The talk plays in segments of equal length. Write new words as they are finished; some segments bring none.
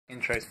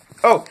Intros.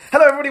 Oh,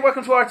 hello everybody,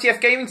 welcome to RITF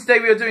Gaming. Today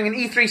we are doing an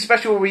E3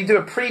 special where we do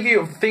a preview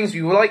of the things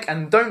we like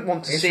and don't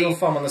want to see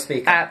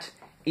at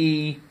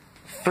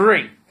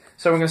E3.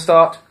 So we're going to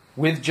start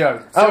with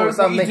Joe. So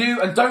what you do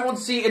and don't want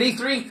to see at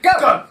E3,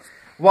 go!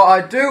 What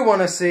I do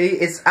want to see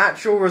is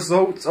actual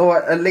results,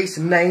 or at least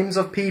names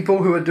of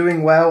people who are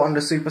doing well on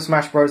the Super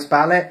Smash Bros.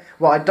 Ballot.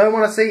 What I don't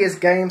want to see is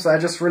games that are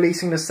just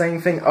releasing the same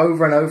thing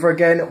over and over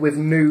again with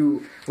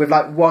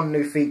like one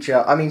new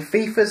feature. I mean,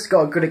 FIFA's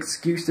got a good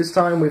excuse this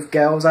time with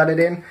girls added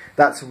in.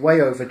 That's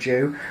way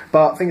overdue.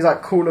 But things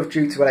like Call of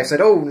Duty, where they said,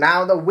 oh,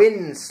 now the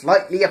wind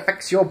slightly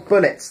affects your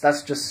bullets.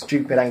 That's just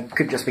stupid and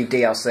could just be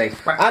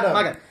DLC. Right. Adam.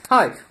 Okay.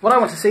 Hi, what I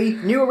want to see,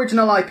 new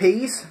original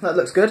IPs, that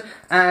looks good,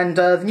 and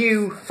the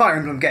new Fire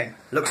Emblem game,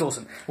 looks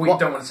awesome. What you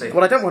don't want to see?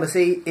 What I don't want to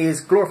see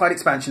is glorified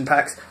expansion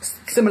packs,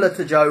 similar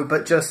to Joe,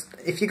 but just,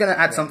 if you're going to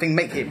add something,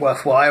 make it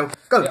worthwhile.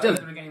 Go,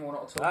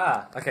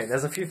 Dylan. Okay,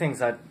 there's a few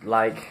things I'd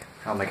like.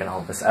 How am I going to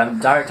hold this?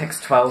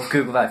 DirectX 12,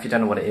 Google that if you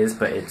don't know what it is,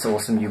 but it's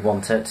awesome, you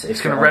want it.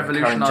 It's going to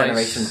revolutionise current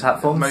generation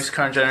platforms. Most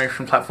current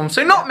generation platforms.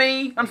 So not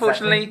me,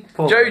 unfortunately.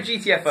 Exactly. Joe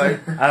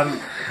GTFO.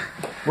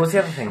 What's the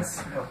other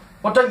things?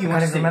 What don't you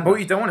want to see? What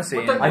you don't want to see?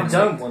 I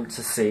don't want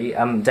to see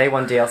day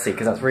one DLC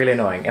because that's really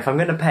annoying. If I'm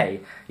going to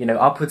pay, you know,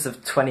 upwards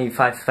of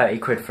 25 to 30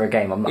 quid for a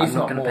game, I'm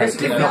not going to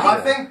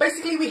pay.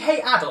 Basically, we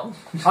hate add-on.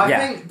 I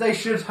think they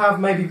should have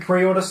maybe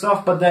pre-order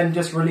stuff, but then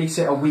just release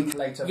it a week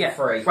later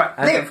for free. Right.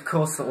 And of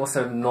course,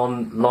 also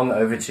long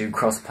overdue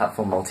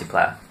cross-platform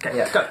multiplayer. Okay,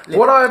 yeah. Go.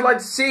 What I would like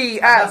to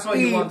see at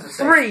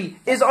E3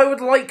 is I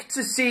would like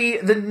to see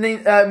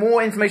the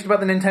more information about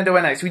the Nintendo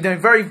NX. We know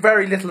very,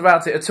 very little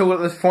about it at all at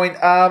this point,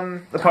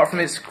 apart from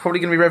it's probably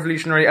going to be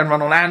revolutionary and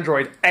run on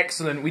Android.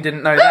 Excellent, we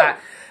didn't know that.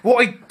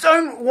 What I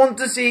don't want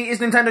to see is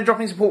Nintendo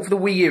dropping support for the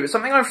Wii U. It's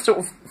something I sort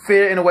of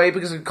fear in a way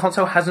because the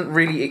console hasn't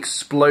really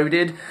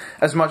exploded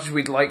as much as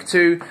we'd like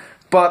to,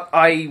 but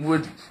I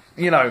would,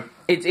 you know,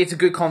 it's a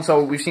good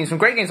console. We've seen some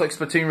great games like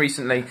Splatoon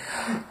recently.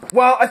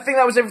 Well, I think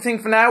that was everything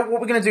for now. What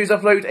we're going to do is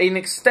upload an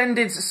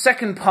extended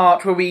second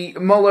part where we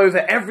mull over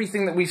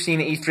everything that we've seen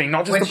at E3,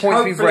 not just the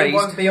points we've raised.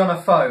 Won't be on a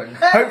phone.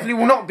 Hopefully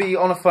we'll not be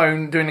on a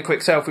phone doing a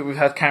quick selfie. We've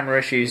had camera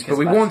issues, but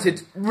we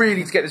wanted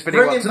really to get this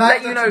video up to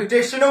let you know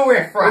traditional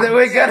riff rant. that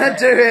we're going to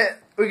do it.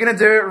 We're going to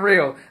do it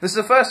real. This is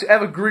the first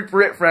ever group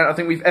RITF Rant I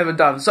think we've ever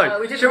done.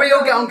 So, should we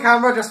all get on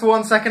camera just for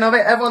 1 second of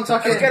it? Everyone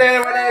tuck in. Let's get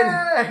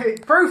everyone in.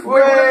 Proof.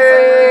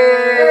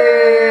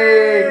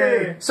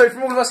 So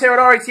from all of us here at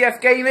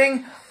RITF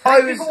Gaming,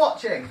 Thank you for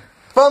watching.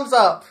 Thumbs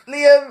up.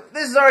 Liam,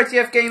 this is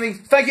RITF Gaming.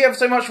 Thank you ever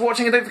so much for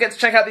watching, and don't forget to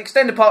check out the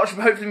extended part, which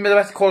will hopefully be the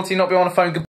better quality and not be on a phone.